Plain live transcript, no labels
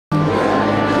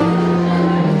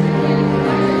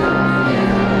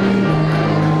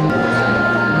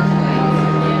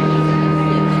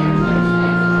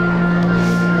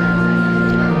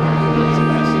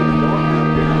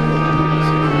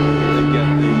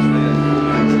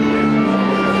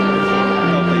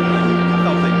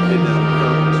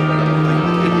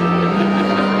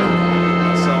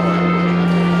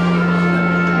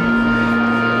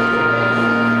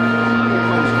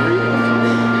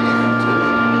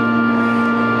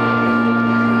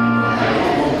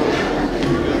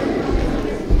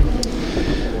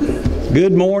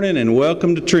Good morning and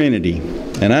welcome to Trinity.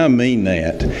 And I mean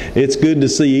that. It's good to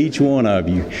see each one of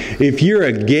you. If you're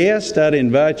a guest, I'd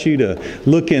invite you to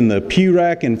look in the pew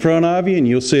rack in front of you and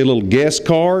you'll see a little guest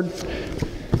card.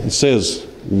 It says,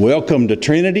 "Welcome to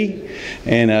Trinity."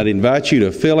 And I'd invite you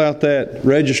to fill out that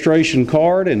registration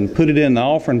card and put it in the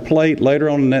offering plate later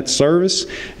on in that service.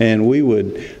 And we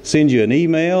would send you an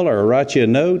email or write you a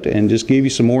note and just give you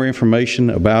some more information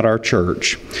about our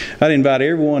church. I'd invite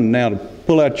everyone now to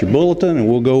pull out your bulletin and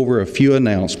we'll go over a few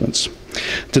announcements.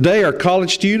 Today our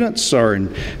college students are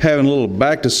having a little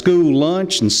back to school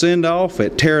lunch and send off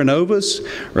at Terra Nova's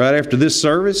right after this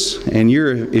service. And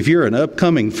if you're an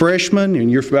upcoming freshman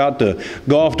and you're about to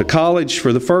go off to college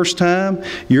for the first time,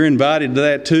 you're invited to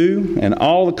that too. And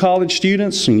all the college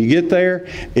students, when you get there,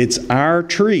 it's our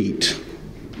treat.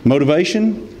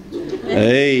 Motivation?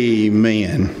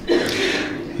 Amen.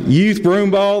 Youth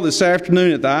Broom Ball this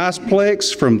afternoon at the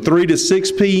Iceplex from 3 to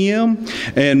 6 p.m.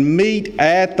 and meet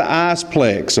at the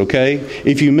Iceplex, okay?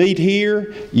 If you meet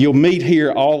here, you'll meet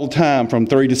here all the time from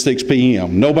 3 to 6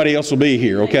 p.m. Nobody else will be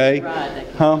here, okay?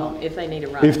 If they need a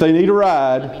ride. If they need a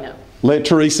ride, let me know. Let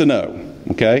Teresa know,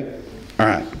 okay? All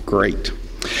right, great.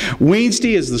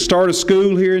 Wednesday is the start of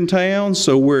school here in town,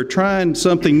 so we're trying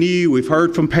something new. We've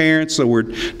heard from parents, so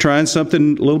we're trying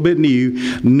something a little bit new.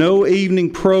 No evening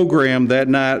program that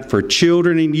night for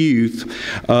children and youth,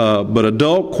 but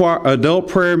adult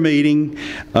prayer meeting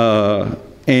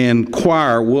and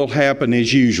choir will happen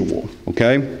as usual,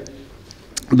 okay?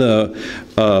 The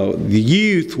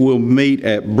youth will meet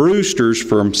at Brewster's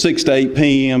from 6 to 8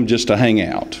 p.m. just to hang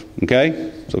out, okay?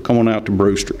 So come on out to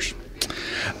Brewster's.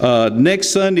 Next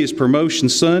Sunday is Promotion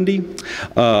Sunday.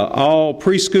 All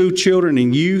preschool children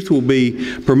and youth will be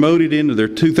promoted into their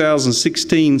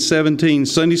 2016-17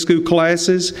 Sunday school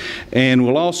classes, and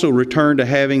will also return to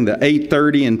having the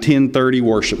 8:30 and 10:30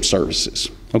 worship services.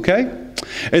 Okay?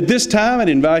 At this time, I'd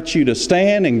invite you to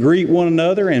stand and greet one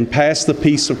another and pass the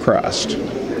peace of Christ. Did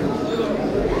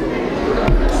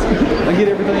I get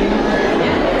everything?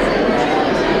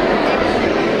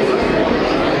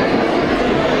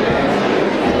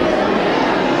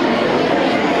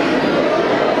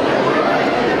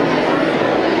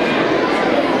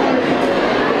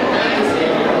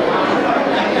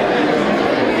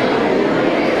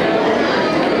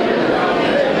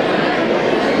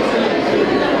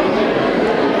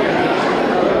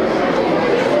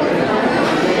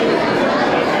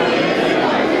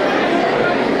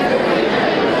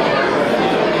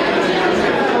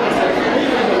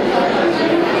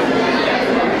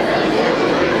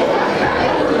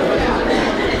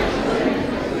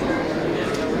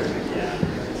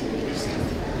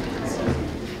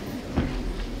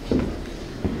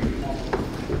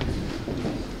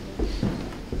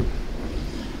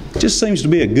 Just seems to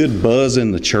be a good buzz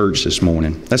in the church this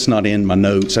morning. That's not in my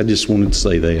notes. I just wanted to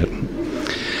say that.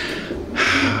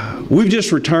 We've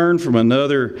just returned from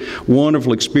another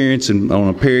wonderful experience on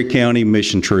a Perry County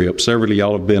mission trip. Several of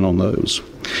y'all have been on those.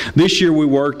 This year we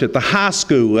worked at the high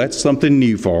school. That's something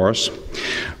new for us.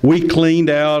 We cleaned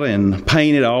out and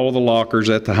painted all the lockers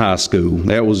at the high school.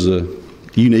 That was a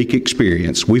unique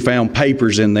experience. We found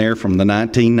papers in there from the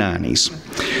 1990s.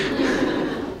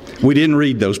 We didn't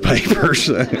read those papers.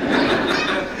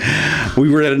 We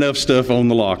read enough stuff on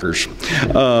the lockers.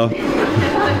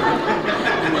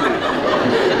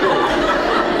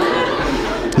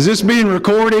 Is this being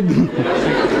recorded?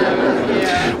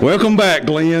 Welcome back,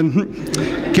 Glenn.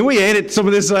 Can we edit some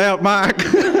of this out, Mike?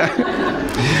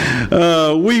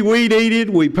 We weed eated,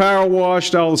 we power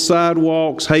washed all the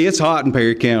sidewalks. Hey, it's hot in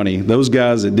Perry County. Those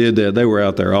guys that did that, they were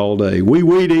out there all day. We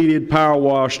weed eated, power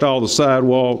washed all the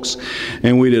sidewalks,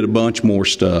 and we did a bunch more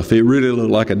stuff. It really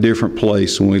looked like a different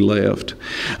place when we left.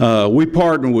 We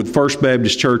partnered with First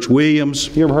Baptist Church Williams.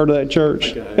 You ever heard of that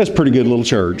church? That's a pretty good little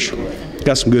church.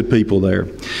 Got some good people there.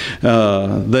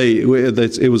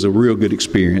 It was a real good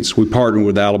experience. We partnered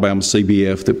with Alabama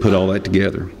CBF that put all that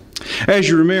together. As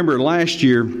you remember, last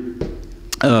year,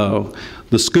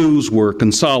 the schools were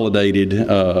consolidated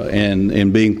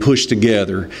and being pushed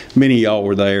together. Many of y'all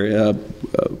were there.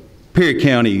 Perry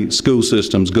County school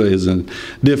systems is a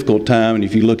difficult time, and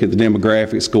if you look at the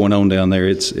demographics going on down there,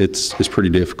 it's pretty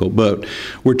difficult. But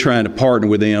we're trying to partner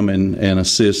with them and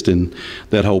assist in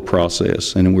that whole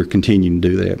process, and we're continuing to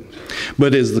do that.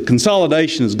 But as the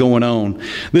consolidation is going on,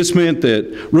 this meant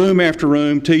that room after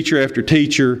room, teacher after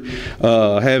teacher,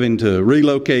 having to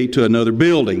relocate to another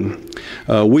building.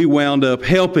 We wound up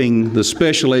helping the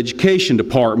special education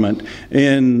department,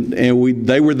 and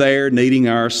they were there needing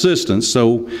our assistance.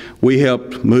 So we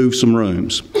helped move some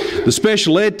rooms. The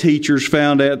special ed teachers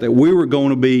found out that we were going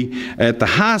to be at the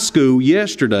high school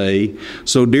yesterday,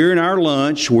 so during our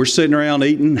lunch, we're sitting around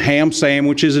eating ham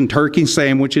sandwiches and turkey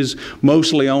sandwiches,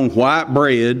 mostly on white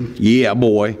bread. Yeah,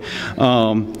 boy.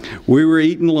 We were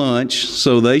eating lunch,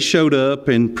 so they showed up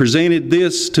and presented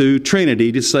this to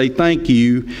Trinity to say thank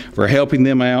you for helping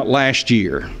them out last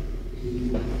year.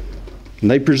 And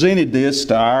they presented this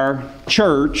to our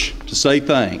church to say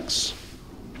thanks.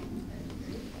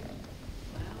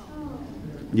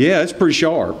 Yeah, it's pretty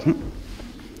sharp.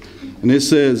 And it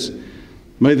says,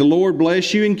 "May the Lord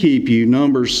bless you and keep you,"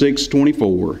 Numbers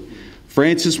 6:24.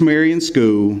 Francis Marion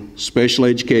School, Special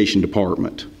Education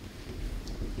Department.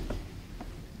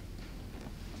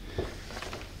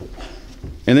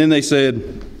 And then they said,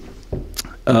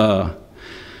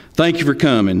 "Thank you for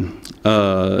coming."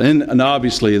 And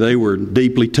obviously they were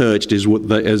deeply touched as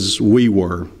we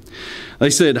were. They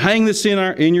said, "Hang this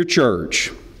in your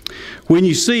church. When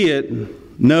you see it,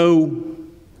 know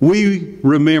we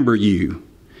remember you,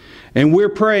 and we're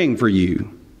praying for you.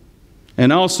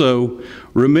 And also,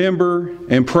 remember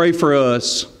and pray for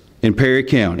us in Perry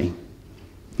County."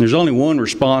 There's only one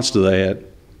response to that: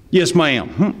 "Yes, ma'am."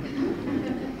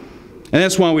 And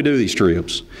that's why we do these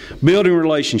trips. Building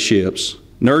relationships,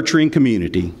 nurturing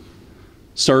community,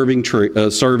 serving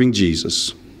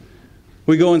Jesus.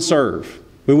 We go and serve.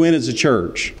 We went as a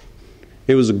church.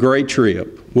 It was a great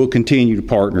trip. We'll continue to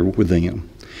partner with them.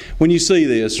 When you see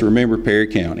this, remember Perry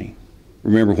County.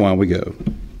 Remember why we go.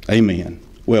 Amen.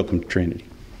 Welcome to Trinity.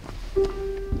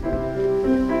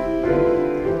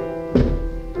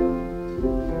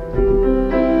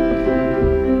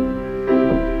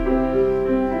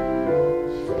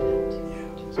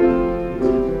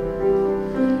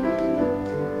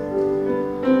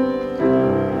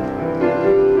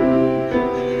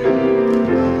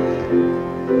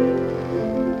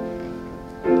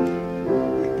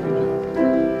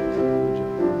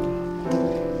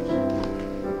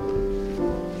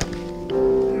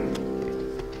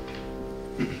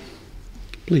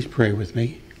 Please pray with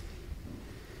me.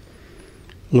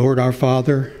 Lord our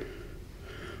Father,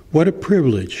 what a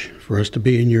privilege for us to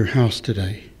be in your house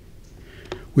today.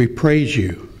 We praise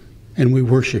you and we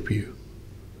worship you.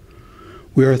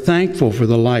 We are thankful for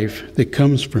the life that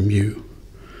comes from you,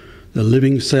 the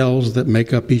living cells that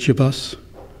make up each of us,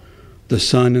 the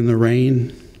sun and the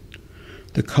rain,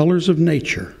 the colors of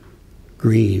nature,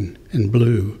 green and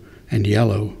blue and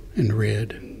yellow and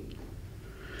red.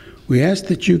 We ask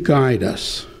that you guide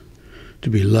us to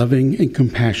be loving and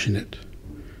compassionate,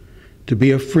 to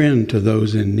be a friend to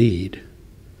those in need,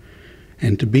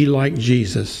 and to be like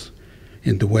Jesus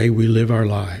in the way we live our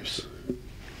lives.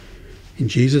 In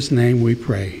Jesus' name we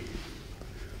pray.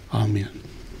 Amen.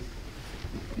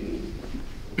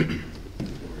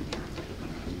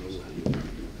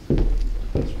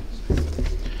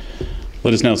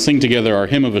 Let us now sing together our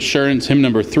hymn of assurance, hymn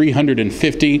number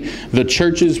 350, "The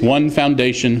Church's One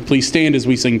Foundation." Please stand as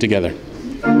we sing together.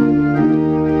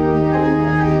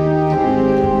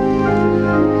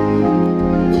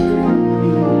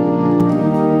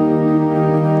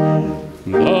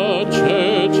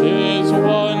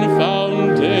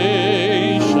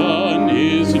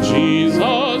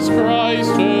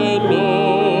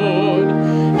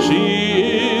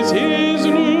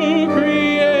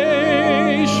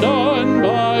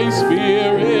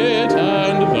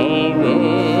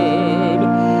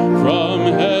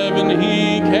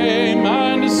 He came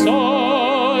and saw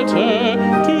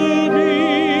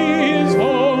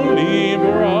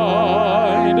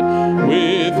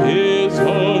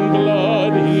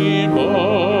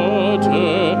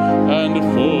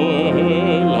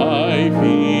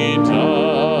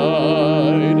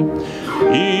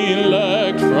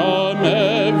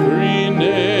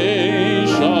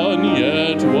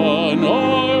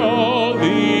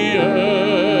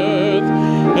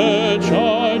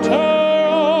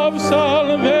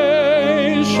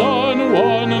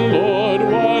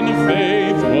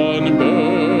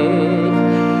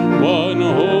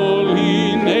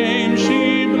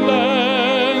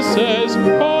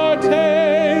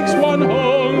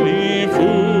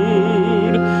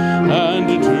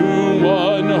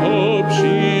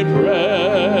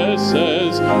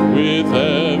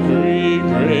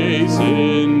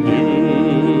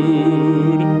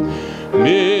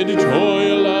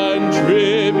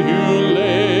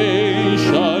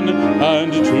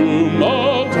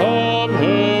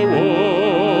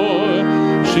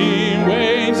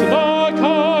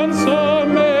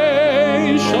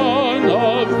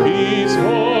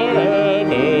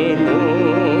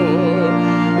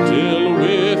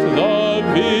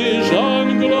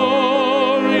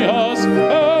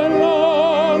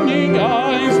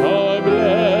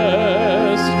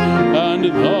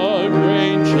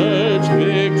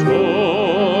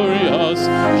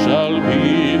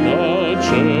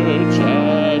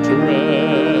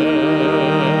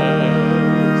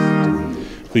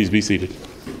Please be seated.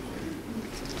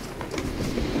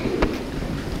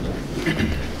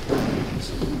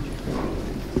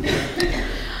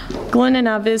 Glenn and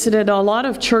I visited a lot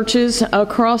of churches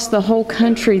across the whole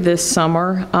country this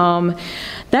summer.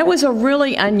 That was a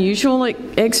really unusual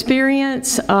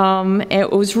experience.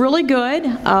 It was really good.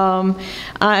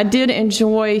 I did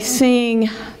enjoy seeing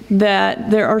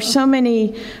that there are so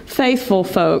many faithful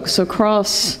folks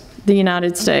across the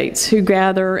United States who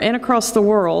gather, and across the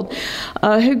world,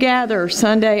 who gather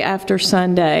Sunday after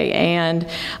Sunday. And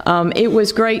it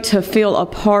was great to feel a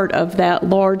part of that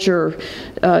larger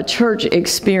church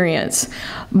experience.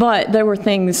 But there were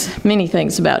many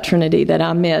things about Trinity that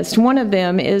I missed. One of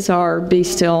them is our Be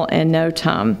Still and Know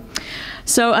time.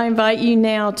 So I invite you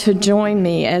now to join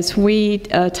me as we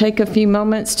take a few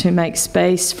moments to make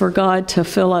space for God to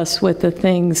fill us with the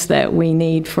things that we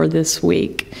need for this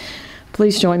week.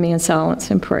 Please join me in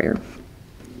silence and prayer.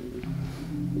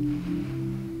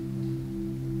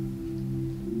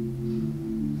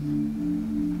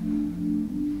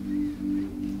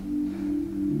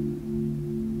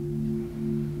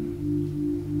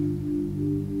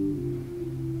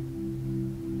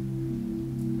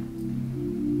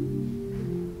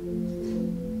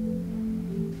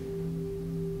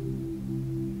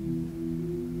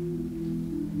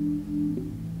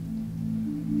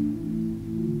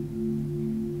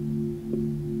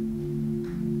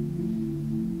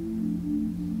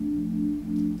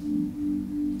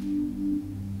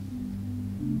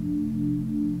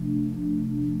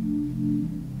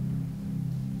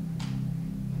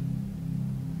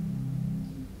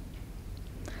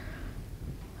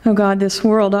 Oh God, this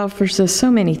world offers us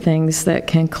so many things that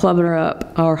can clutter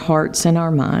up our hearts and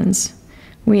our minds.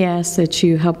 We ask that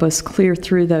you help us clear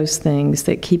through those things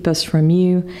that keep us from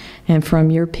you and from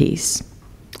your peace.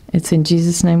 It's in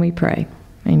Jesus' name we pray.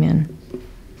 Amen.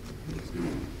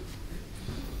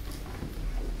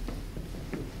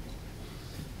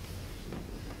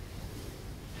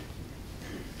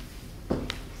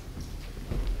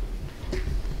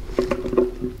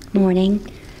 Morning.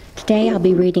 Today I'll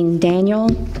be reading Daniel,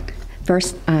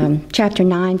 chapter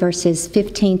 9, verses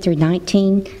 15 through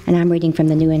 19, and I'm reading from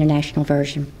the New International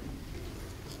Version.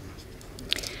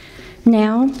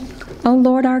 Now, O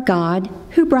Lord our God,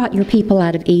 who brought your people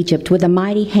out of Egypt with a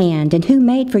mighty hand, and who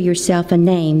made for yourself a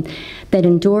name that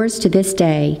endures to this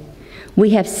day,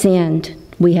 we have sinned,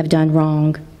 we have done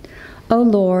wrong. O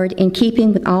Lord, in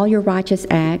keeping with all your righteous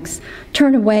acts,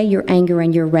 turn away your anger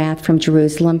and your wrath from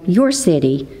Jerusalem, your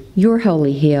city, your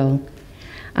holy hill.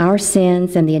 Our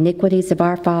sins and the iniquities of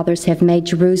our fathers have made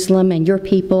Jerusalem and your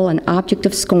people an object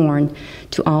of scorn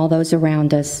to all those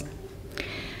around us.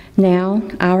 Now,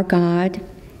 our God,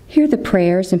 hear the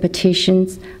prayers and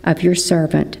petitions of your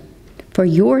servant. For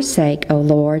your sake, O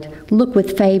Lord, look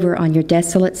with favor on your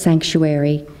desolate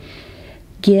sanctuary.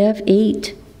 Give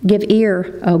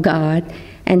ear, O God,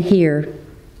 and hear.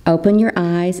 Open your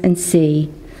eyes and see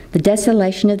the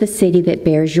desolation of the city that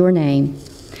bears your name.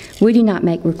 We do not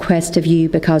make request of you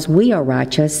because we are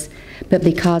righteous, but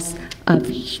because of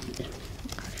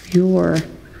your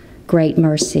great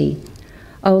mercy.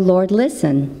 O Lord,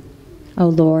 listen. O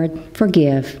Lord,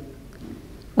 forgive.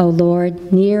 O Lord,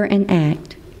 hear and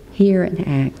act.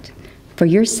 For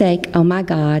your sake, O my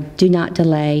God, do not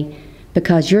delay,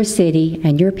 because your city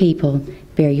and your people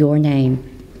bear your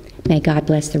name. May God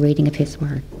bless the reading of his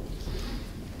word.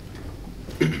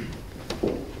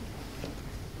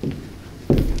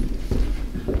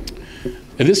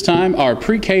 At this time, our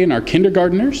pre-K and our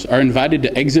kindergartners are invited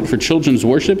to exit for children's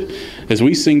worship as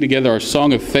we sing together our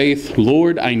song of faith,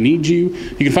 Lord, I Need You.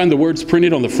 You can find the words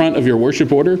printed on the front of your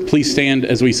worship order. Please stand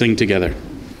as we sing together.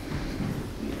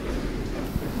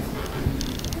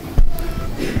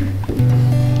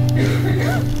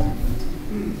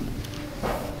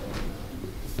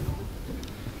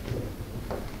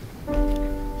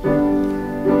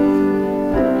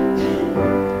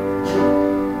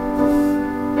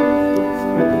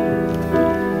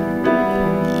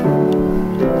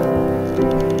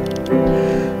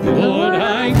 Lord,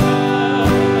 I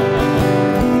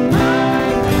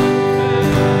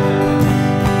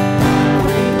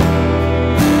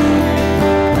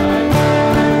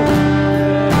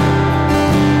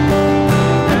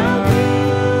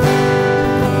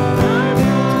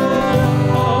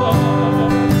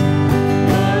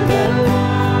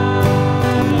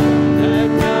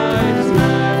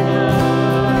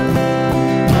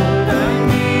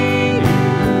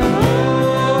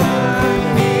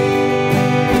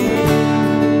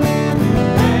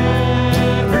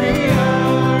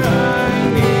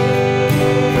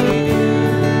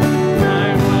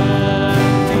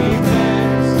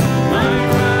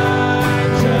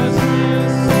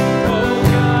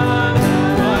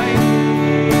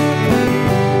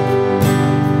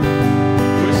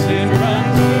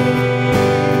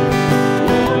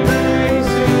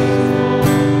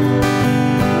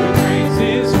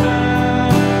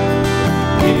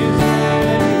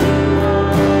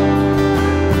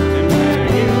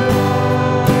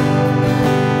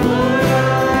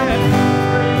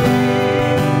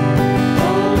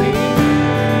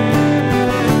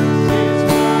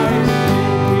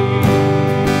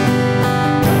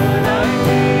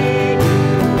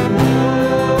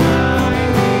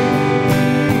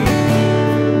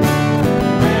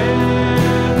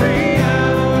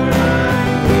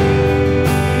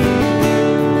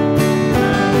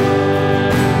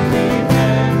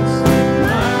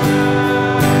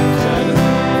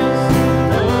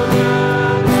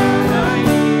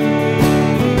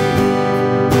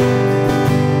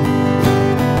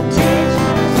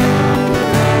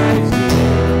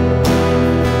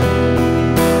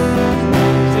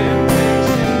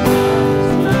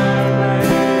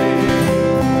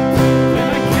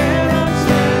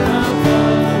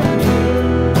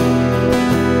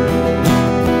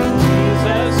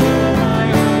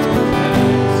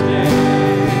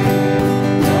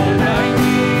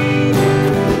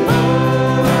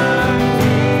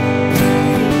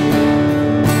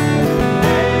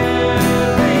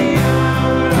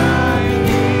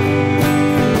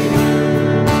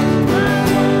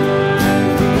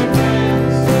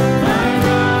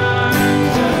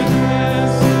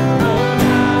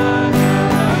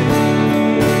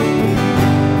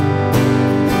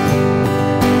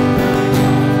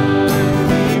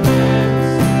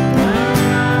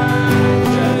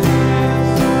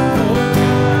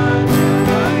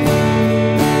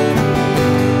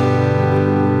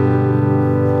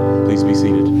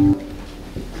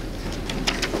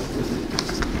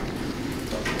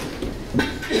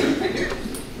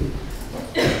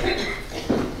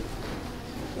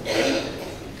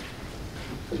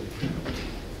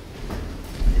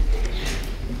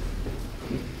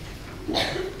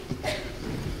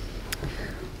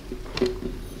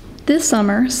This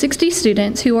summer, 60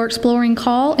 students who are exploring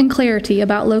call and clarity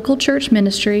about local church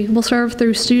ministry will serve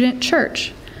through Student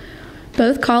Church.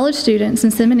 Both college students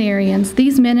and seminarians,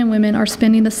 these men and women are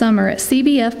spending the summer at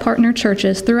CBF partner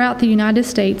churches throughout the United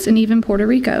States and even Puerto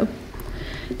Rico.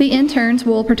 The interns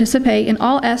will participate in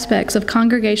all aspects of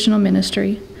congregational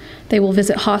ministry. They will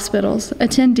visit hospitals,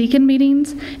 attend deacon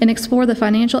meetings, and explore the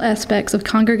financial aspects of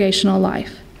congregational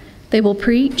life. They will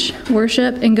preach,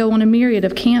 worship, and go on a myriad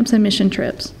of camps and mission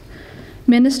trips.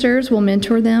 Ministers will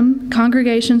mentor them,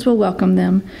 congregations will welcome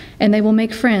them, and they will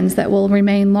make friends that will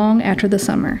remain long after the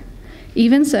summer.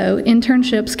 Even so,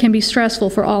 internships can be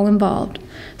stressful for all involved,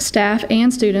 staff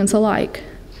and students alike.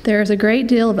 There is a great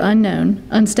deal of unknown,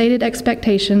 unstated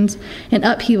expectations, and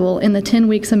upheaval in the 10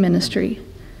 weeks of ministry.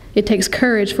 It takes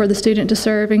courage for the student to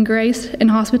serve in grace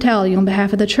and hospitality on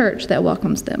behalf of the church that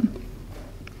welcomes them.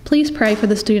 Please pray for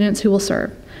the students who will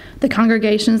serve, the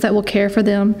congregations that will care for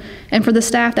them, and for the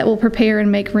staff that will prepare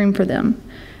and make room for them.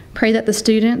 Pray that the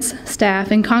students,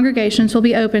 staff, and congregations will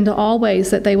be open to all ways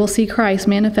that they will see Christ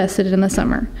manifested in the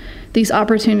summer. These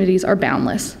opportunities are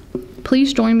boundless.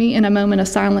 Please join me in a moment of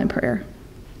silent prayer.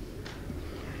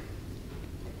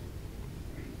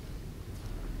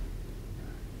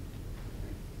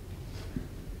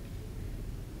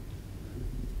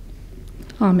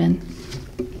 Amen.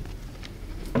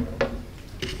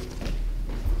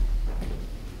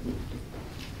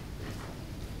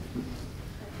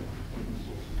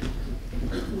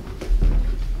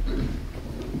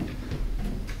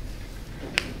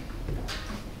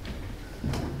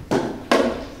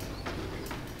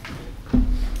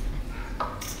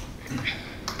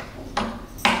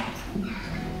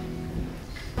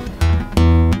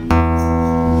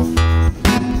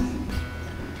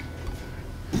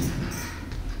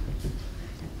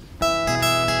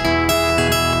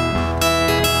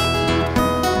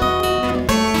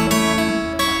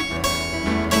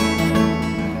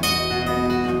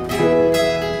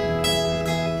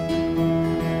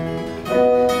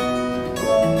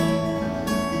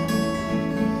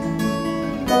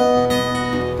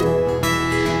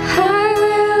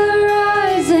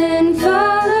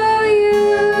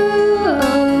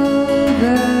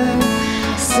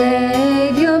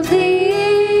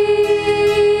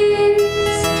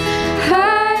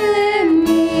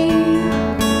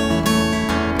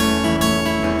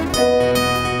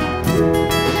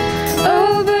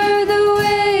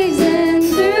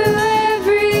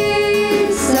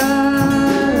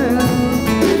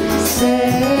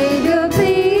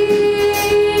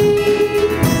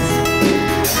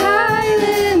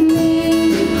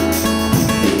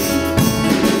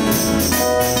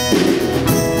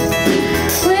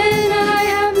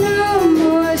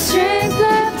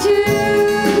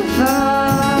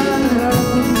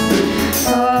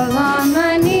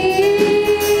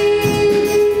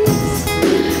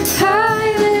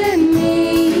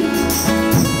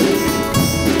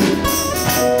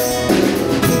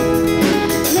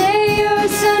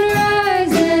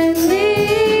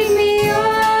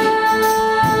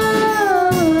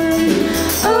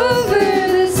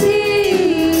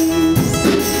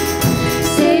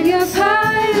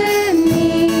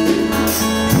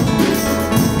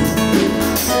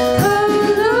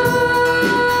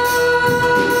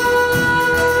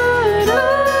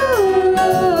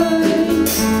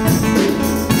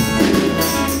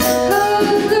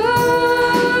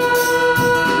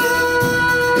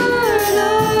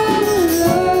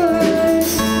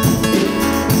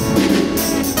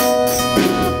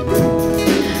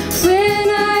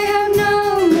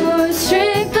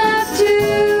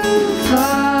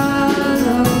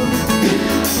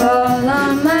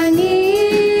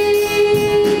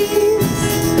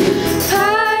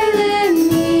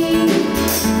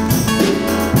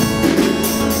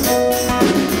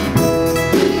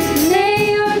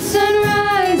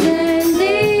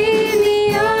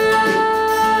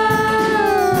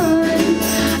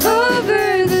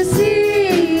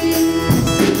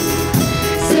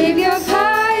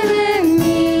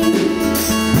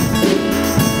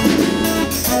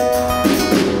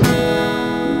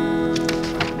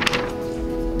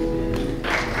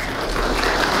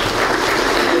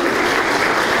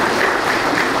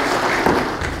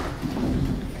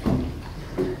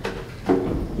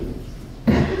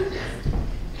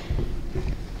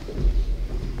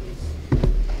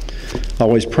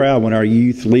 Always proud when our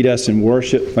youth lead us in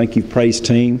worship. Thank you, praise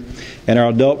team, and our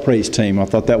adult praise team. I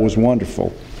thought that was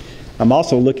wonderful. I'm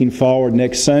also looking forward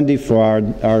next Sunday for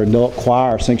our adult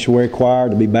choir, our sanctuary choir,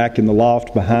 to be back in the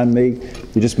loft behind me.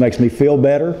 It just makes me feel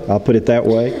better, I'll put it that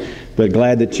way. But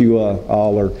glad that you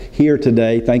all are here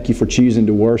today. Thank you for choosing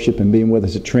to worship and being with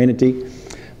us at Trinity.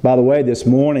 By the way, this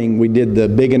morning we did the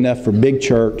Big Enough for Big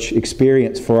Church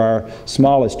experience for our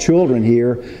smallest children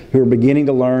here who are beginning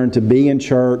to learn to be in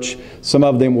church. Some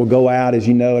of them will go out, as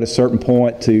you know, at a certain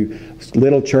point to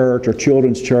little church or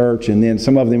children's church, and then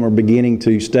some of them are beginning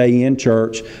to stay in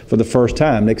church for the first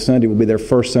time. Next Sunday will be their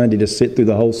first Sunday to sit through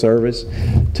the whole service.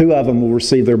 2 of them will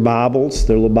receive their Bibles,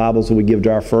 their little Bibles that we give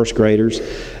to our first graders.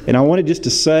 And I wanted just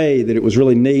to say that it was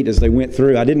really neat as they went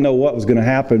through. I didn't know what was going to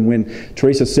happen when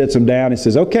Teresa sits them down and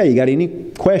says, "Okay, you got any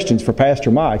questions for Pastor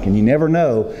Mike?" And you never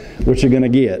know what you're going to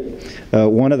get.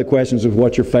 One of the questions was,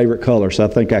 "What's your favorite color?" So I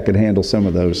think I could handle some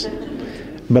of those.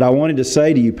 But I wanted to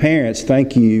say to you parents,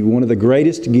 thank you. One of the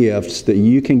greatest gifts that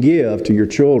you can give to your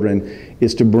children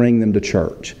is to bring them to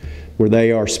church, where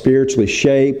they are spiritually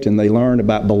shaped and they learn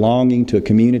about belonging to a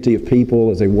community of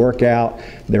people as they work out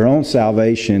their own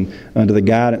salvation under the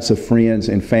guidance of friends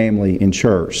and family in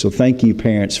church. So thank you,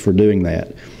 parents, for doing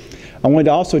that. I wanted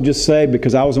to also just say,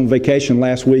 because I was on vacation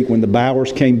last week when the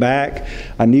Bowers came back,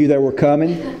 I knew they were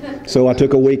coming, so I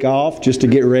took a week off just to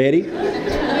get ready.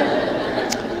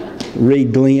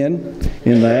 Read Glenn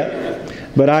in that.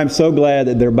 But I'm so glad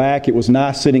that they're back. It was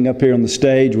nice sitting up here on the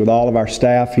stage with all of our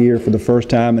staff here for the first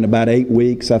time in about 8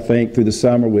 weeks, I think, through the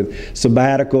summer with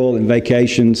sabbatical and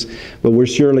vacations. But we're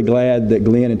surely glad that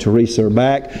Glenn and Teresa are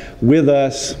back with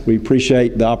us. We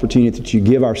appreciate the opportunity that you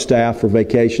give our staff for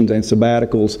vacations and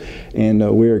sabbaticals. And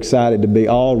we're excited to be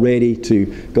all ready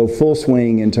to go full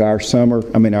swing into our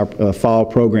fall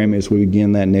program as we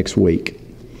begin that next week.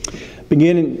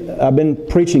 I've been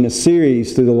preaching a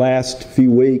series through the last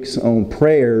few weeks on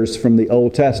prayers from the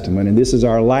Old Testament, and this is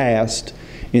our last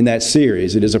in that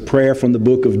series. It is a prayer from the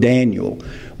book of Daniel.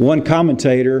 One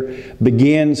commentator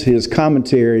begins his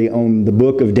commentary on the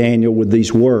book of Daniel with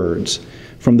these words: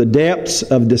 "From the depths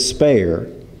of despair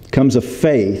comes a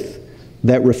faith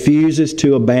that refuses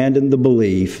to abandon the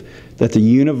belief that the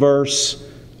universe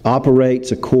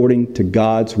operates according to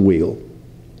God's will,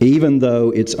 even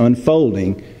though its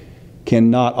unfolding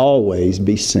cannot always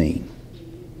be seen."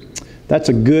 That's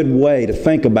a good way to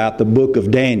think about the book of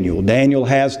Daniel. Daniel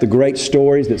has the great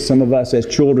stories that some of us as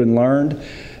children learned.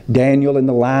 Daniel in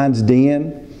the lion's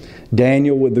den.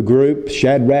 Daniel with the group,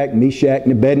 Shadrach, Meshach,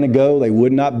 and Abednego. They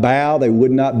would not bow, they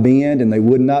would not bend, and they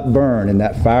would not burn in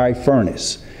that fiery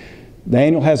furnace.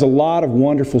 Daniel has a lot of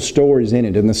wonderful stories in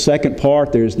it. In the second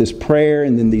part, there's this prayer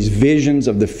and then these visions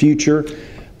of the future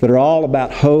that are all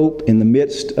about hope in the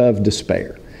midst of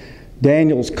despair.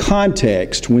 Daniel's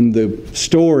context, when the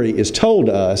story is told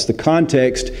to us, the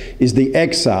context is the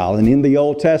exile. And in the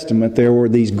Old Testament, there were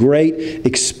these great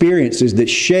experiences that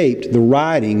shaped the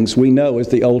writings we know as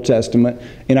the Old Testament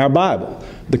in our Bible.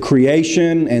 The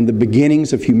creation and the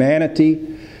beginnings of humanity,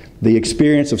 the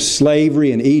experience of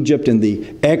slavery in Egypt and the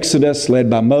Exodus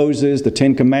led by Moses, the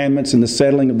Ten Commandments and the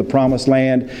settling of the Promised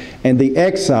Land, and the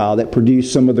exile that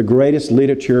produced some of the greatest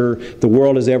literature the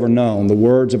world has ever known, the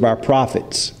words of our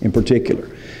prophets in particular.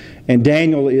 And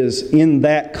Daniel is in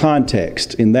that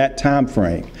context, in that time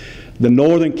frame. The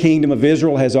northern kingdom of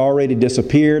Israel has already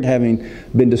disappeared, having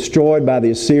been destroyed by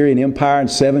the Assyrian Empire in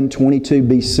 722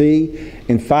 BC.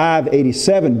 In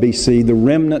 587 BC, the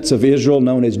remnants of Israel,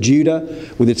 known as Judah,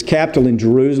 with its capital in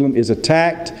Jerusalem, is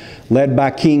attacked, led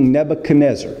by King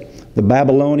Nebuchadnezzar. The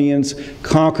Babylonians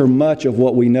conquer much of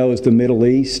what we know as the Middle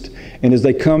East. And as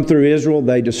they come through Israel,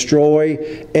 they destroy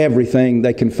everything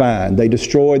they can find. They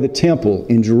destroy the temple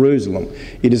in Jerusalem.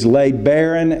 It is laid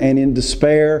barren, and in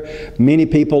despair, many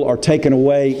people are taken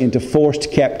away into forced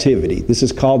captivity. This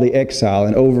is called the exile.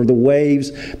 And over the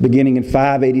waves, beginning in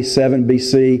 587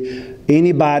 BC,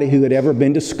 anybody who had ever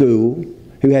been to school,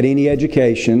 who had any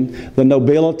education, the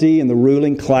nobility and the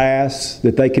ruling class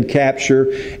that they could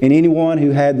capture, and anyone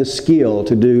who had the skill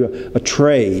to do a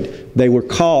trade, they were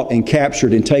caught and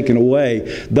captured and taken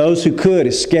away. Those who could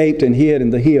escaped and hid in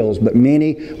the hills, but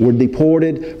many were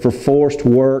deported for forced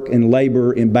work and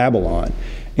labor in Babylon.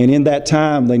 And in that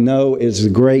time, they know as a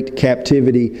great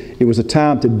captivity, it was a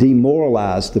time to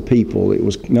demoralize the people. It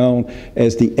was known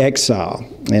as the exile.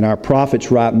 And our prophets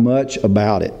write much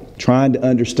about it, trying to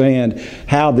understand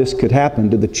how this could happen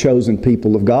to the chosen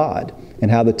people of God,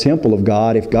 and how the temple of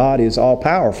God, if God is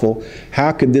all-powerful,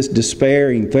 how could this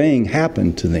despairing thing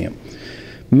happen to them?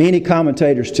 Many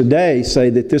commentators today say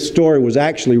that this story was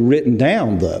actually written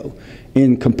down, though,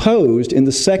 and composed in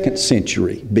the 2nd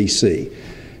century BC,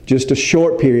 just a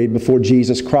short period before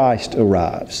Jesus Christ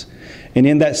arrives. And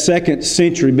in that 2nd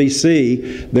century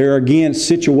BC, there are again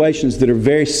situations that are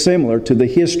very similar to the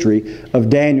history of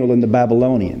Daniel and the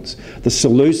Babylonians. The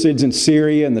Seleucids in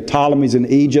Syria and the Ptolemies in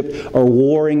Egypt are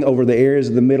warring over the areas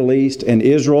of the Middle East, and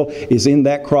Israel is in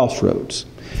that crossroads.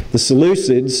 The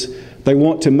Seleucids They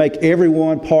want to make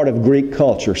everyone part of Greek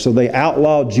culture, so they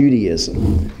outlaw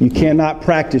Judaism. You cannot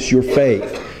practice your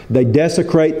faith. They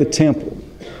desecrate the temple.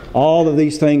 All of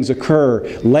these things occur.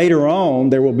 Later on,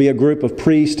 there will be a group of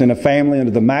priests and a family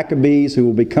under the Maccabees who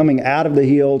will be coming out of the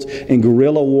hills in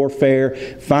guerrilla warfare,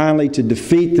 finally to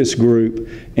defeat this group,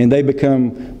 and they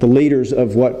become the leaders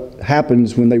of what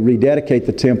happens when they rededicate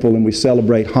the temple and we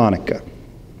celebrate Hanukkah.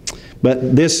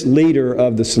 But this leader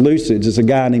of the Seleucids is a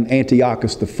guy named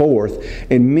Antiochus IV,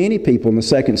 and many people in the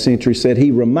 2nd century said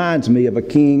he reminds me of a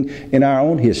king in our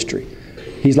own history.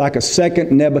 He's like a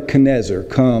second Nebuchadnezzar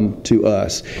come to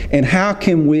us. And how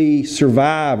can we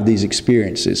survive these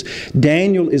experiences?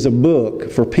 Daniel is a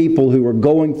book for people who are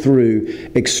going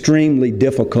through extremely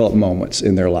difficult moments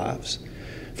in their lives.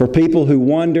 For people who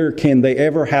wonder, can they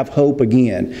ever have hope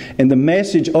again? And the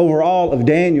message overall of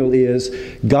Daniel is,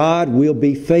 God will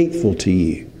be faithful to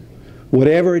you.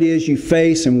 Whatever it is you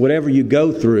face and whatever you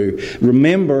go through,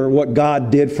 remember what God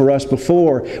did for us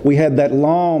before. We had that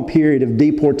long period of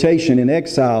deportation and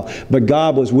exile, but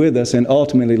God was with us and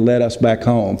ultimately led us back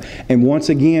home. And once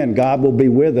again, God will be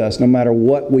with us no matter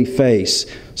what we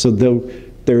face. So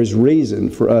there is reason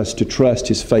for us to trust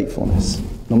His faithfulness.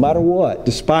 No matter what,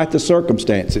 despite the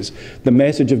circumstances, the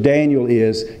message of Daniel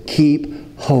is,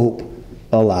 keep hope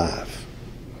alive.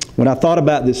 When I thought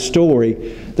about this story,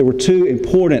 there were two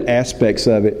important aspects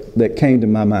of it that came to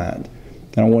my mind.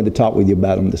 And I wanted to talk with you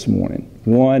about them this morning.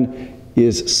 One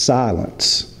is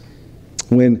silence.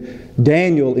 When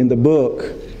Daniel in the book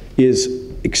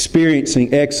is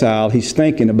experiencing exile, he's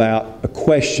thinking about a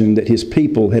question that his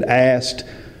people had asked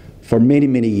for many,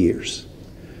 many years.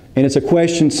 And it's a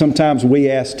question sometimes we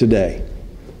ask today.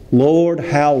 Lord,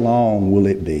 how long will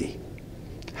it be?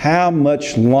 How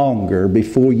much longer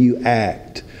before you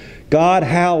act? God,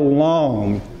 how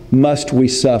long must we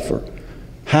suffer?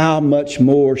 How much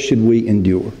more should we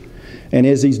endure? And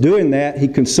as he's doing that, he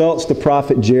consults the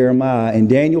prophet Jeremiah, and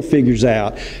Daniel figures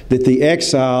out that the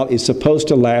exile is supposed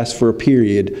to last for a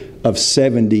period of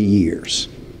 70 years.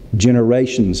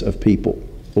 Generations of people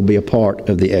will be a part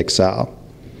of the exile.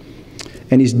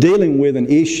 And he's dealing with an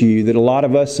issue that a lot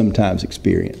of us sometimes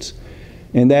experience,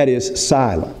 and that is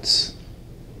silence.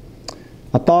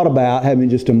 I thought about having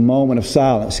just a moment of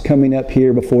silence, coming up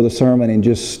here before the sermon and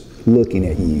just looking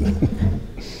at you.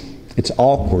 It's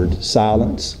awkward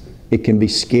silence. It can be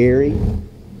scary,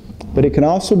 but it can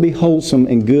also be wholesome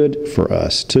and good for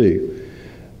us too.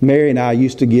 Mary and I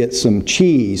used to get some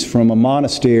cheese from a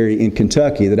monastery in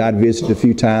Kentucky that I'd visited a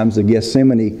few times, the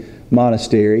Gethsemane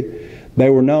Monastery. They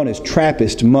were known as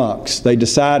Trappist monks. They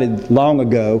decided long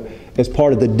ago, as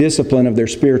part of the discipline of their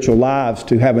spiritual lives,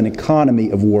 to have an economy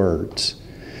of words.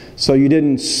 So you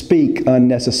didn't speak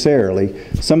unnecessarily.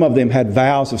 Some of them had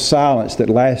vows of silence that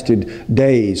lasted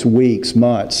days, weeks,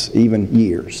 months, even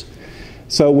years.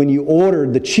 So when you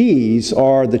ordered the cheese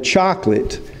or the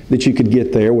chocolate that you could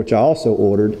get there, which I also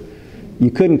ordered, you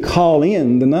couldn't call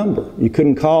in the number. You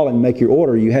couldn't call and make your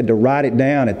order. You had to write it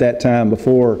down at that time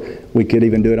before we could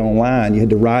even do it online. You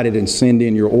had to write it and send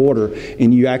in your order,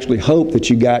 and you actually hoped that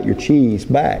you got your cheese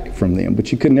back from them.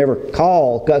 But you could never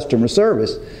call customer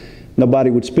service.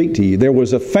 Nobody would speak to you. There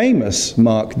was a famous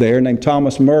monk there named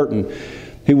Thomas Merton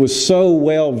who was so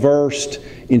well versed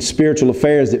in spiritual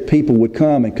affairs that people would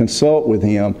come and consult with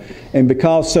him. And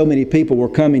because so many people were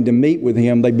coming to meet with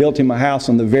him, they built him a house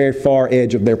on the very far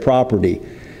edge of their property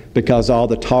because of all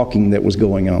the talking that was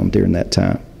going on during that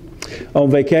time. On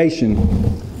vacation,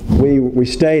 we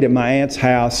stayed at my aunt's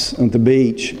house on the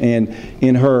beach, and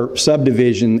in her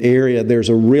subdivision area there's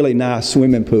a really nice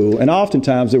swimming pool, and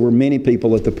oftentimes there were many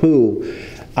people at the pool.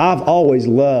 I've always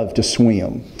loved to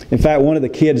swim. In fact, one of the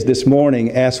kids this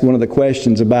morning asked one of the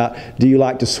questions about, do you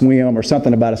like to swim, or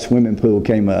something about a swimming pool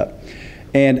came up.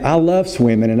 And I love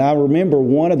swimming, and I remember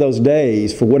one of those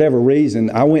days, for whatever reason,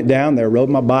 I went down there, rode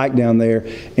my bike down there,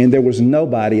 and there was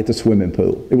nobody at the swimming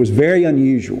pool. It was very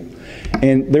unusual.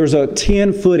 And there's a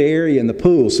 10-foot area in the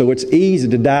pool, so it's easy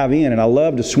to dive in, and I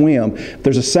love to swim.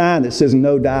 There's a sign that says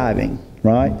no diving,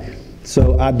 right?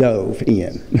 So I dove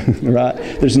in, right?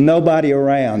 There's nobody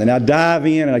around. And I dive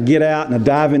in, and I get out, and I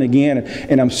dive in again,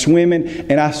 and I'm swimming.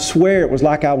 And I swear it was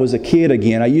like I was a kid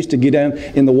again. I used to get down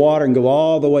in the water and go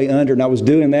all the way under, and I was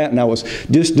doing that, and I was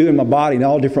just doing my body in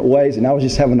all different ways, and I was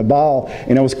just having a ball,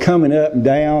 and I was coming up and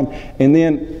down. And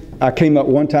then I came up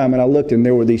one time, and I looked, and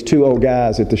there were these two old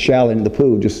guys at the shallow end of the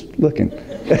pool just looking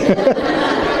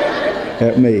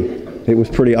at me. It was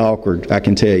pretty awkward, I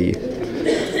can tell you.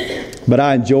 But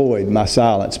I enjoyed my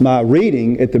silence. My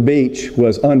reading at the beach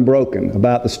was unbroken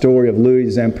about the story of Louis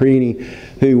Zamprini,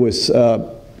 who was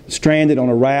stranded on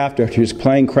a raft after his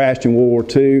plane crashed in World War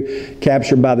II,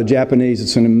 captured by the Japanese.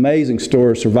 It's an amazing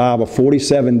story of survival,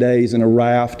 47 days in a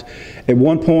raft. At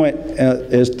one point,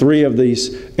 as 3 of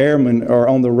these airmen are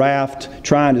on the raft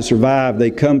trying to survive,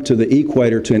 they come to the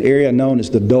equator, to an area known as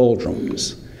the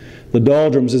doldrums. The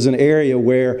doldrums is an area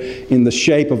where, in the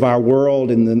shape of our world,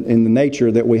 in the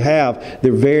nature that we have,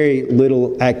 there's very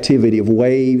little activity of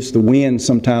waves. The winds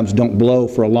sometimes don't blow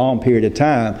for a long period of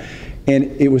time. And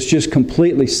it was just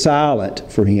completely silent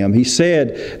for him. He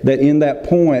said that in that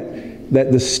point,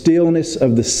 that the stillness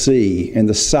of the sea and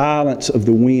the silence of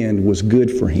the wind was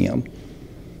good for him.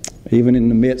 Even in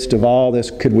the midst of all this,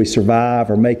 could we survive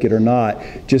or make it or not?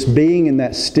 Just being in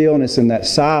that stillness and that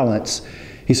silence,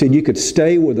 he said you could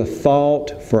stay with a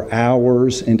thought for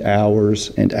hours and hours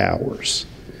and hours.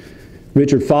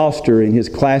 Richard Foster, in his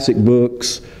classic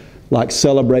books like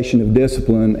Celebration of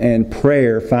Discipline and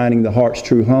Prayer, Finding the Heart's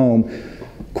True Home,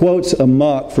 quotes a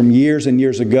monk from years and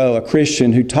years ago, a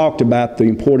Christian who talked about the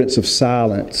importance of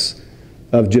silence,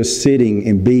 of just sitting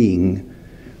and being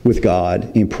with God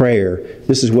in prayer.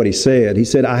 This is what he said. He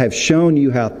said, "I have shown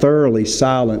you how thoroughly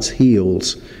silence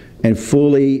heals and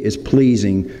fully is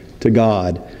pleasing to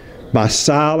God. By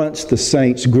silence the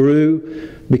saints grew.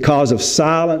 Because of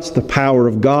silence the power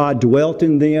of God dwelt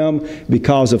in them.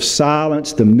 Because of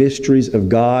silence the mysteries of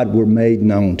God were made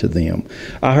known to them."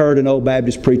 I heard an old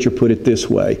Baptist preacher put it this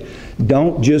way: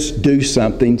 don't just do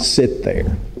something, sit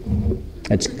there.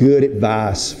 That's good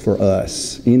advice for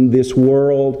us in this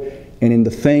world and in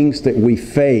the things that we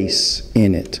face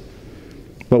in it.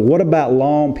 But what about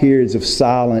long periods of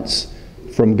silence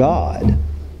from God?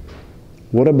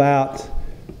 What about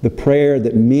the prayer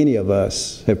that many of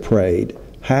us have prayed?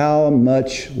 How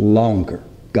much longer,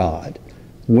 God?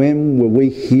 When will we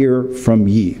hear from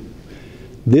you?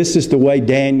 This is the way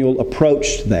Daniel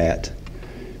approached that.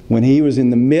 When he was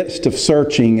in the midst of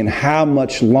searching, and how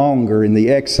much longer in the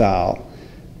exile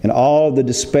and all the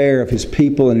despair of his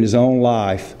people and his own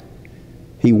life,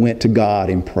 he went to God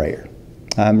in prayer.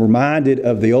 I'm reminded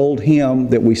of the old hymn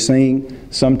that we sing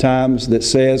sometimes that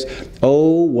says,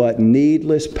 "Oh, what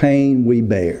needless pain we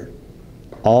bear,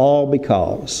 all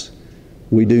because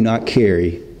we do not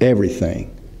carry everything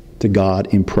to God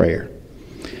in prayer."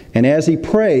 And as he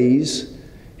prays,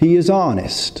 he is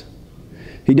honest.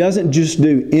 He doesn't just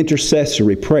do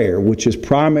intercessory prayer, which is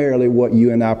primarily what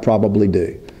you and I probably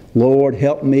do. Lord,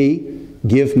 help me,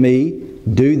 give me,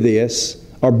 do this,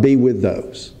 or be with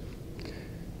those.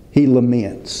 He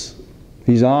laments.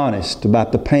 He's honest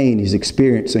about the pain he's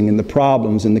experiencing and the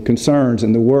problems and the concerns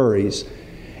and the worries.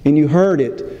 And you heard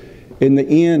it in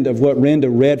the end of what Renda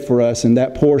read for us in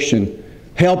that portion.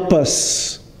 Help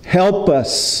us, help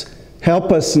us,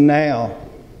 help us now.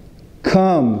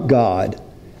 Come, God.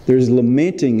 There's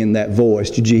lamenting in that voice.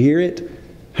 Did you hear it?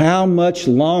 How much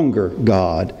longer,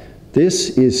 God?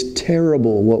 This is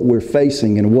terrible what we're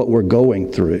facing and what we're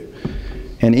going through.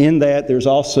 And in that, there's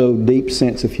also a deep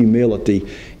sense of humility.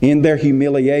 In their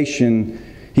humiliation,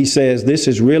 he says, this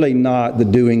is really not the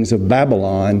doings of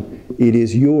Babylon. It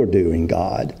is your doing,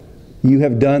 God. You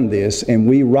have done this, and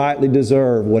we rightly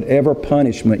deserve whatever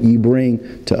punishment you bring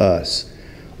to us.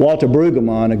 Walter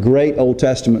Brueggemann, a great Old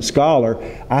Testament scholar,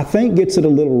 I think gets it a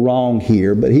little wrong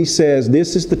here, but he says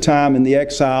this is the time in the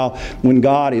exile when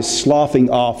God is sloughing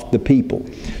off the people.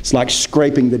 It's like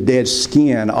scraping the dead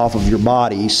skin off of your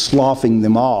body. He's sloughing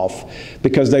them off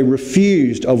because they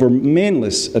refused over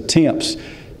endless attempts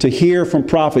to hear from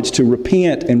prophets to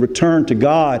repent and return to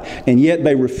God, and yet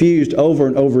they refused over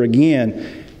and over again.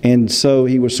 And so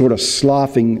he was sort of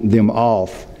sloughing them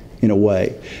off in a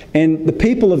way. And the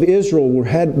people of Israel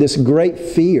had this great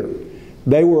fear.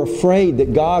 They were afraid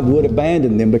that God would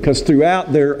abandon them because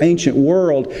throughout their ancient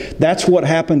world, that's what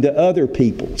happened to other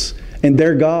peoples and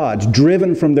their gods,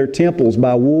 driven from their temples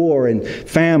by war and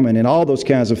famine and all those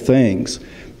kinds of things.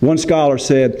 One scholar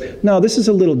said, no, this is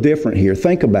a little different here.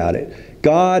 Think about it.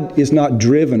 God is not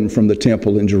driven from the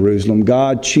temple in Jerusalem.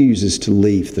 God chooses to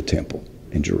leave the temple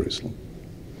in Jerusalem.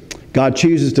 God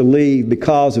chooses to leave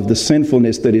because of the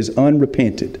sinfulness that is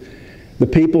unrepented. The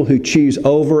people who choose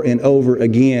over and over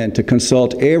again to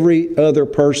consult every other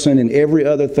person and every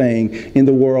other thing in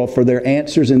the world for their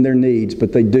answers and their needs,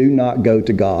 but they do not go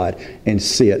to God and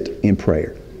sit in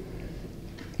prayer.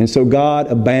 And so God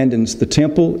abandons the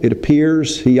temple, it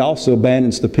appears. He also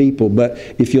abandons the people. But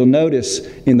if you'll notice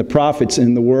in the prophets,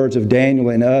 in the words of Daniel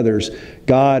and others,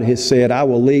 God has said, I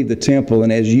will leave the temple,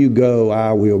 and as you go,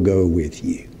 I will go with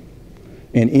you.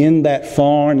 And in that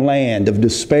foreign land of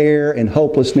despair and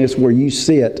hopelessness where you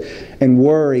sit and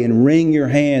worry and wring your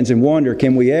hands and wonder,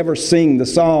 can we ever sing the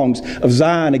songs of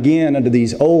Zion again under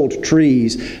these old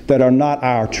trees that are not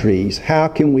our trees? How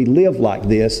can we live like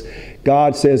this?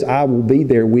 God says, I will be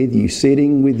there with you,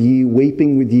 sitting with you,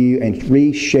 weeping with you, and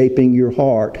reshaping your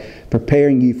heart,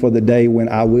 preparing you for the day when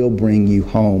I will bring you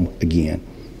home again.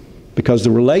 Because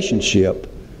the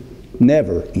relationship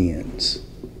never ends,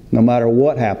 no matter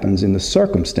what happens in the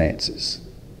circumstances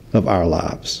of our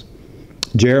lives.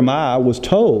 Jeremiah was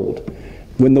told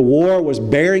when the war was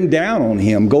bearing down on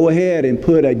him, go ahead and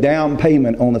put a down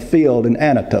payment on the field in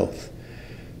Anatoth,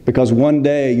 because one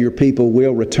day your people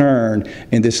will return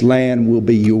and this land will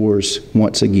be yours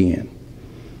once again.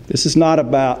 This is not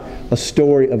about a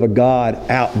story of a God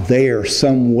out there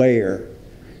somewhere.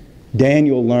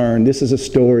 Daniel learned this is a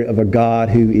story of a God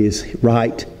who is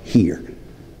right here,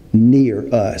 near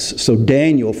us. So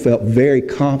Daniel felt very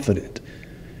confident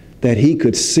that he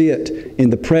could sit in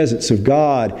the presence of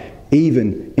God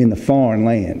even in the foreign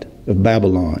land of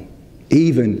Babylon.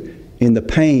 Even in the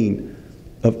pain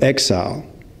of exile,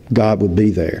 God would be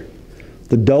there.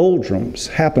 The doldrums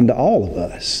happen to all of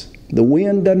us. The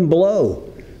wind doesn't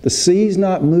blow. The sea's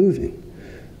not moving.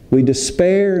 We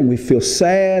despair and we feel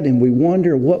sad and we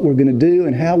wonder what we're going to do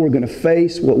and how we're going to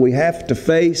face what we have to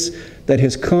face that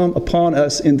has come upon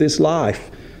us in this life.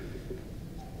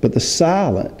 But the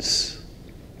silence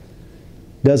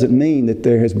doesn't mean that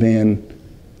there has been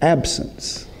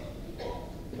absence.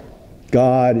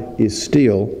 God is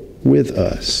still with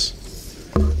us.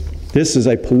 This is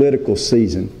a political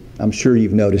season. I'm sure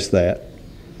you've noticed that.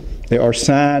 There are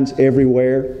signs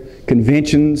everywhere.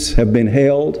 Conventions have been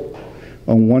held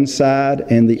on one side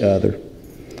and the other.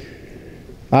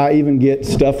 I even get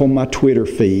stuff on my Twitter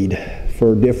feed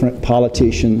for different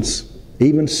politicians.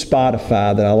 Even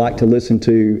Spotify, that I like to listen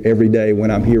to every day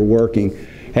when I'm here working,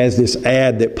 has this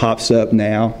ad that pops up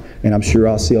now, and I'm sure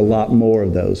I'll see a lot more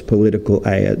of those political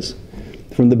ads.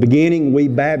 From the beginning, we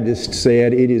Baptists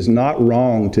said it is not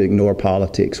wrong to ignore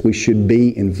politics. We should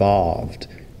be involved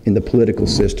in the political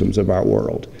systems of our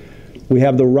world. We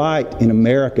have the right in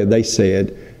America, they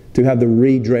said, to have the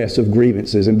redress of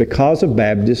grievances. And because of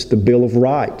Baptists, the Bill of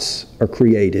Rights are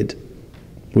created.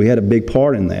 We had a big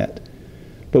part in that.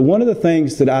 But one of the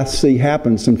things that I see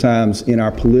happen sometimes in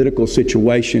our political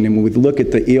situation, and when we look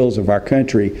at the ills of our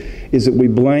country, is that we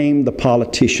blame the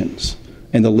politicians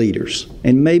and the leaders.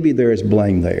 And maybe there is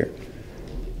blame there.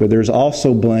 But there's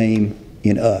also blame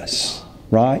in us,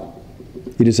 right?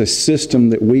 It is a system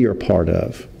that we are part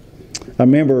of. I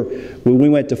remember when we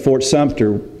went to Fort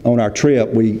Sumter on our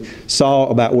trip, we saw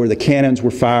about where the cannons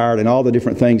were fired and all the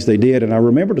different things they did. And I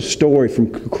remembered a story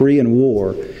from the Korean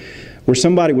War where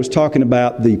somebody was talking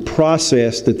about the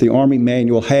process that the Army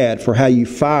manual had for how you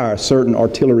fire a certain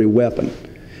artillery weapon.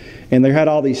 And they had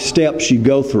all these steps you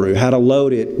go through, how to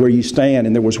load it, where you stand.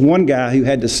 And there was one guy who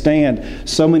had to stand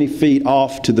so many feet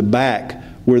off to the back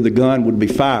where the gun would be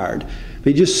fired.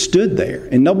 He just stood there,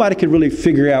 and nobody could really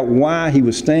figure out why he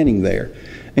was standing there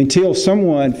until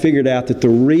someone figured out that the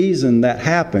reason that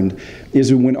happened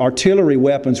is when artillery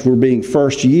weapons were being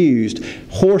first used,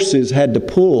 horses had to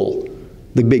pull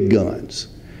the big guns.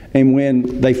 And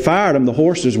when they fired them, the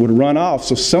horses would run off,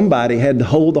 so somebody had to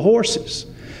hold the horses.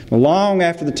 Long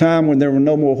after the time when there were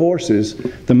no more horses,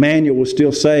 the manual was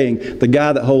still saying the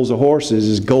guy that holds the horses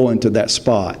is going to that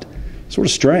spot. Sort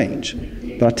of strange.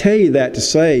 But I tell you that to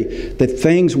say that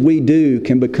things we do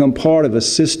can become part of a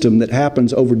system that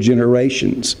happens over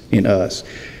generations in us.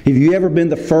 Have you ever been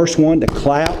the first one to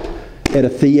clap at a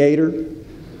theater?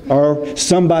 Or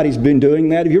somebody's been doing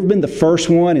that? Have you ever been the first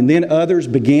one and then others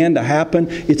began to happen?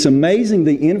 It's amazing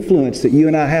the influence that you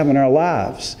and I have in our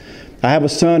lives. I have a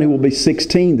son who will be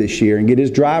 16 this year and get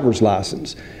his driver's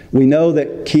license. We know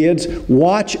that kids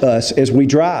watch us as we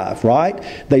drive, right?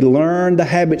 They learn the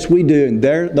habits we do, and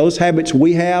those habits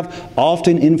we have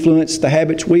often influence the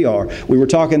habits we are. We were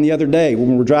talking the other day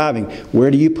when we were driving,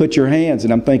 where do you put your hands?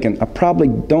 And I'm thinking, I probably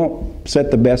don't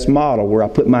set the best model where I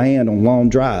put my hand on long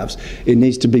drives. It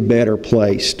needs to be better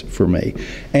placed for me.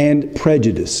 And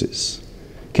prejudices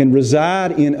can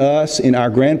reside in us, in our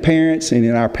grandparents, and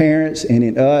in our parents, and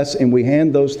in us, and we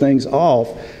hand those things off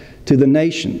to the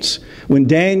nations. When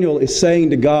Daniel is saying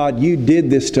to God, you did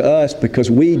this to us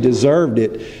because we deserved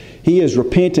it, he is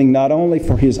repenting not only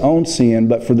for his own sin,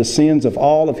 but for the sins of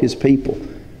all of his people.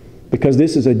 Because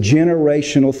this is a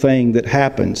generational thing that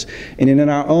happens. And in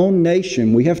our own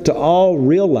nation, we have to all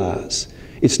realize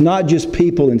it's not just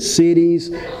people in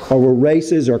cities or where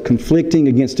races are conflicting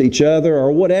against each other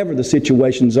or whatever the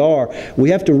situations are. We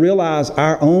have to realize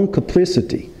our own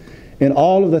complicity and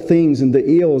all of the things and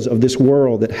the ills of this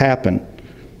world that happen.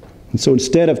 And so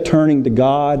instead of turning to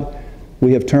God,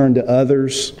 we have turned to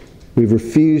others. We've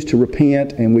refused to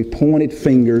repent, and we've pointed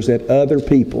fingers at other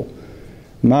people.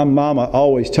 My mama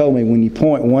always told me, when you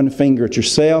point one finger at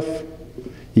yourself,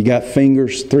 you got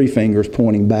three fingers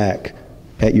pointing back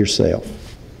at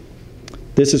yourself.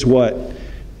 This is what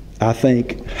I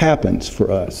think happens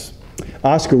for us.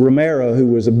 Oscar Romero, who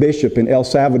was a bishop in El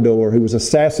Salvador, who was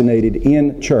assassinated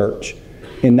in church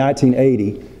in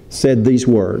 1980, said these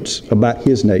words about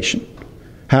his nation.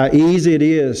 How easy it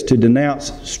is to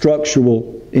denounce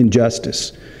structural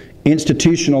injustice,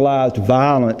 institutionalized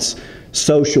violence,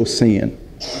 social sin.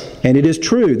 And it is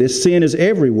true, this sin is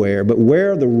everywhere, but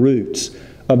where are the roots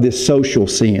of this social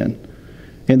sin?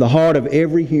 In the heart of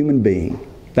every human being.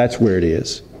 That's where it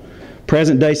is.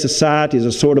 Present-day society is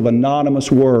a sort of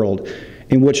anonymous world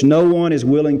in which no one is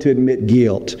willing to admit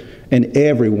guilt and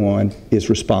everyone is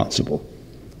responsible.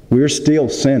 We're still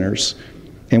sinners,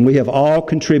 and we have all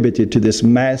contributed to this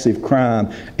massive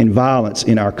crime and violence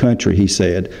in our country, he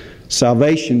said.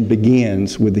 Salvation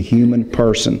begins with the human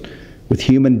person, with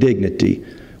human dignity,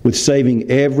 with saving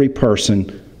every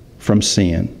person from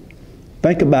sin.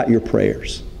 Think about your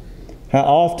prayers. How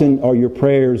often are your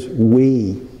prayers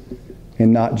we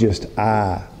and not just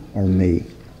I or me?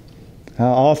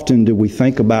 How often do we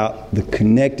think about the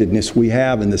connectedness we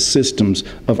have in the systems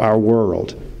of our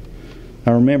world?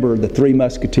 I remember the Three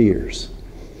Musketeers.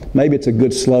 Maybe it's a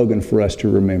good slogan for us to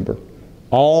remember.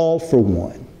 All for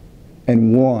one,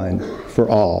 and one for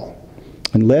all.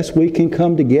 Unless we can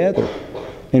come together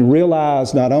and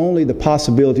realize not only the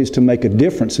possibilities to make a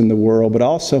difference in the world, but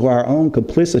also our own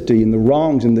complicity in the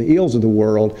wrongs and the ills of the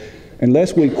world,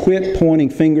 unless we quit pointing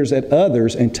fingers at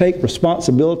others and take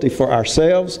responsibility for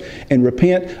ourselves and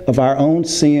repent of our own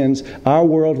sins, our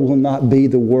world will not be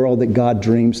the world that God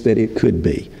dreams that it could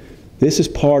be. This is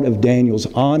part of Daniel's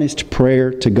honest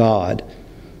prayer to God.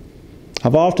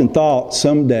 I've often thought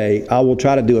someday I will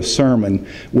try to do a sermon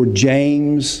where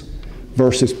James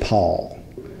versus Paul.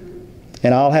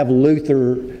 And I'll have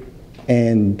Luther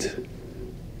and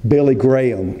Billy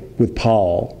Graham with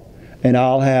Paul. And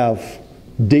I'll have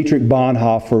Dietrich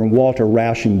Bonhoeffer and Walter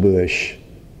Rauschenbusch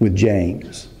with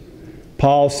James.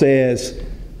 Paul says,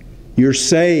 you're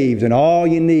saved and all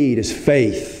you need is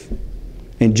faith.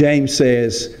 And James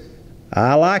says,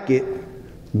 I like it,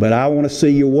 but I want to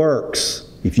see your works.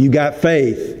 If you got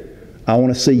faith, I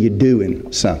want to see you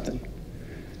doing something.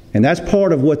 And that's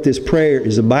part of what this prayer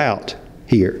is about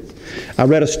here. I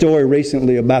read a story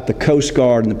recently about the Coast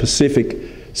Guard in the Pacific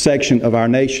section of our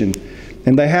nation.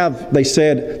 And they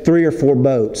said 3 or 4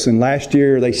 boats, and last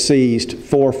year they seized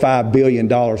 $4 or $5 billion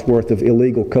worth of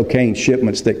illegal cocaine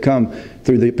shipments that come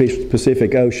through the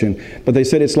Pacific Ocean. But they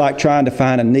said it's like trying to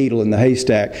find a needle in the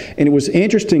haystack. And it was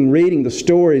interesting reading the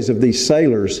stories of these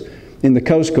sailors in the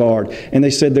Coast Guard, and they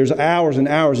said there's hours and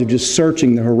hours of just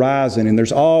searching the horizon, and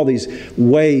there's all these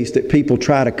ways that people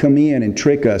try to come in and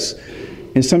trick us.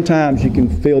 And sometimes you can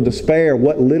feel despair.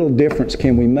 What little difference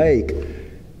can we make?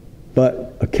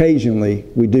 But occasionally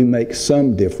we do make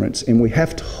some difference, and we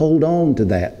have to hold on to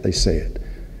that, they said.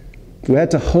 We have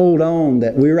to hold on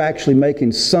that we're actually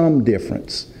making some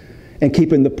difference and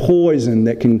keeping the poison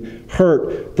that can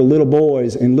hurt the little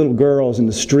boys and little girls in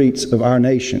the streets of our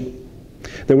nation.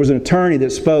 There was an attorney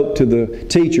that spoke to the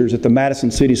teachers at the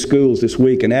Madison City Schools this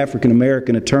week, an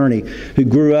African-American attorney who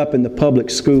grew up in the public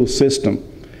school system.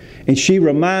 And she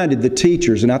reminded the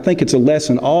teachers, and I think it's a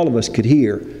lesson all of us could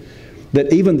hear,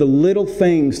 that even the little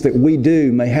things that we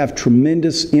do may have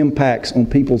tremendous impacts on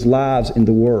people's lives in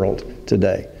the world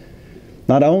today.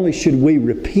 Not only should we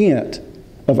repent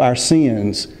of our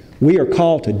sins, we are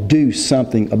called to do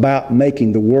something about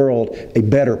making the world a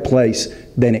better place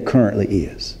than it currently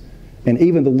is. And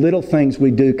even the little things we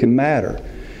do can matter.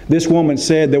 This woman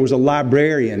said there was a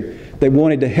librarian that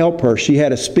wanted to help her. She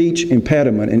had a speech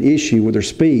impediment, an issue with her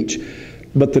speech.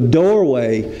 But the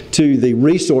doorway to the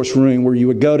resource room where you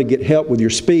would go to get help with your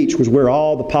speech was where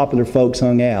all the popular folks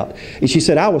hung out. And she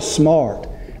said, I was smart.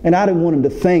 And I didn't want them to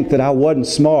think that I wasn't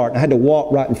smart. I had to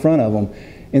walk right in front of them.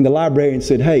 And the librarian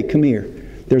said, hey, come here.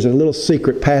 There's a little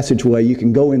secret passageway. You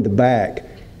can go in the back.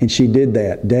 And she did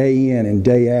that day in and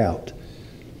day out.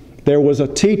 There was a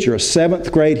teacher, a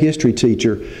 7th grade history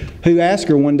teacher, who asked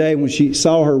her one day when she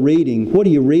saw her reading, what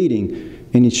are you reading?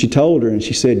 And she told her, and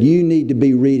she said, you need to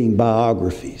be reading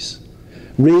biographies.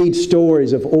 Read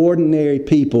stories of ordinary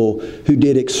people who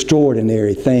did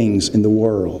extraordinary things in the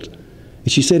world.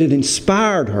 And she said it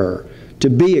inspired her to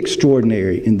be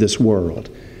extraordinary in this world.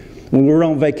 When we were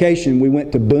on vacation, we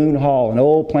went to Boone Hall, an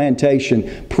old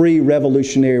plantation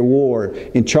pre-Revolutionary War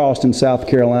in Charleston, South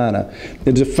Carolina.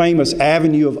 There's a famous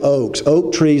avenue of oaks,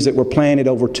 oak trees that were planted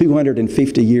over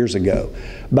 250 years ago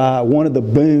by one of the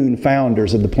Boone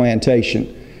founders of the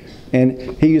plantation.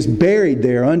 And he is buried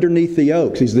there underneath the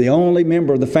oaks. He's the only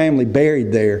member of the family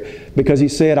buried there because he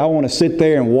said, I want to sit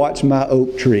there and watch my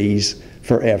oak trees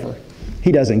forever.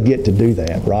 He doesn't get to do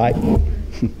that, right?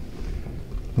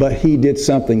 But he did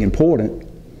something important.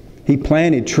 He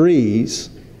planted trees,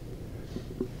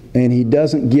 and he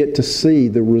doesn't get to see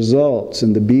the results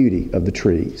and the beauty of the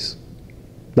trees.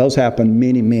 Those happened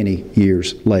many, many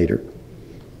years later.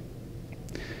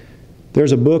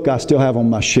 There's a book I still have on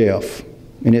my shelf,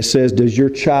 and it says, Does Your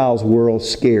Child's World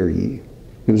Scare You?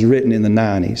 It was written in the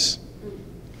 90s,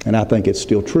 and I think it's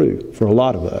still true for a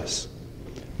lot of us.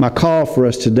 My call for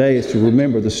us today is to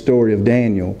remember the story of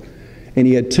Daniel, and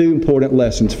he had two important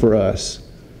lessons for us.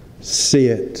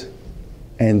 Sit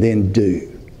and then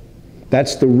do.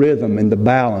 That's the rhythm and the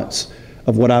balance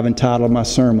of what I've entitled my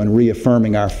sermon,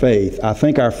 Reaffirming Our Faith. I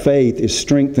think our faith is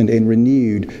strengthened and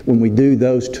renewed when we do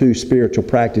those two spiritual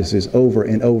practices over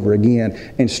and over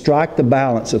again and strike the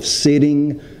balance of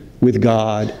sitting with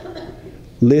God,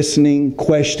 listening,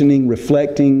 questioning,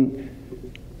 reflecting,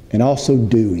 and also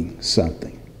doing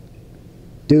something.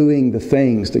 Doing the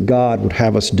things that God would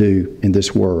have us do in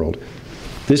this world.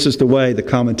 This is the way the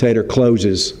commentator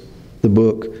closes the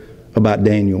book about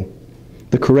Daniel.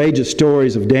 The courageous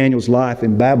stories of Daniel's life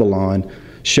in Babylon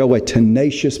show a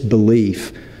tenacious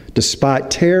belief,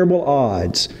 despite terrible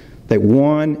odds, that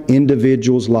one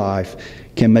individual's life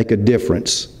can make a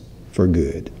difference for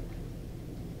good.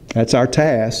 That's our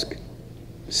task.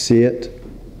 Sit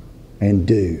and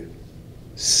do.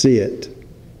 Sit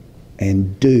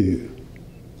and do.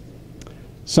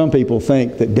 Some people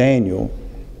think that Daniel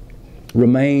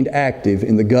remained active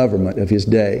in the government of his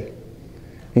day.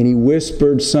 And he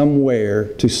whispered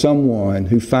somewhere to someone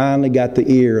who finally got the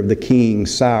ear of the king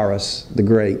Cyrus the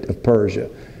Great of Persia.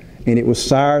 And it was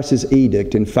Cyrus's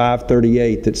edict in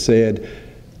 538 that said,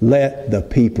 let the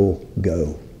people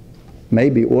go.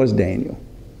 Maybe it was Daniel,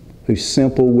 whose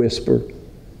simple whisper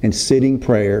and sitting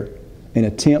prayer and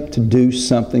attempt to do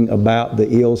something about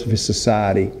the ills of his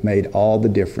society made all the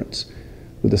difference.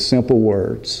 With the simple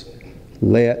words,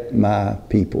 let my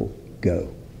people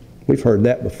go. We've heard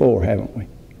that before, haven't we?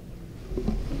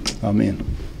 Amen.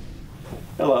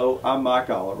 Hello, I'm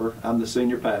Mike Oliver. I'm the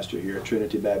senior pastor here at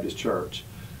Trinity Baptist Church.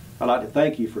 I'd like to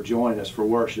thank you for joining us for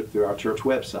worship through our church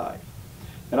website.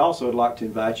 And also I'd like to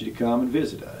invite you to come and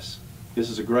visit us.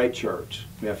 This is a great church.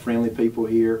 We have friendly people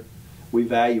here. We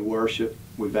value worship.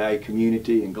 We value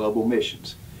community and global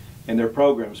missions. And there are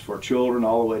programs for children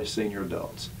all the way to senior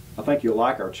adults. I think you'll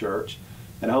like our church,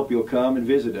 and I hope you'll come and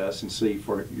visit us and see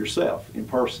for yourself in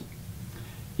person.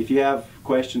 If you have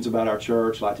questions about our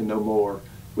church, like to know more,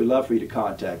 we'd love for you to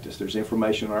contact us. There's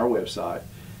information on our website.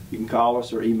 You can call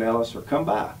us or email us or come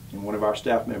by, and one of our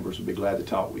staff members will be glad to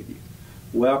talk with you.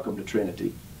 Welcome to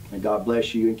Trinity, and God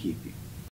bless you and keep you.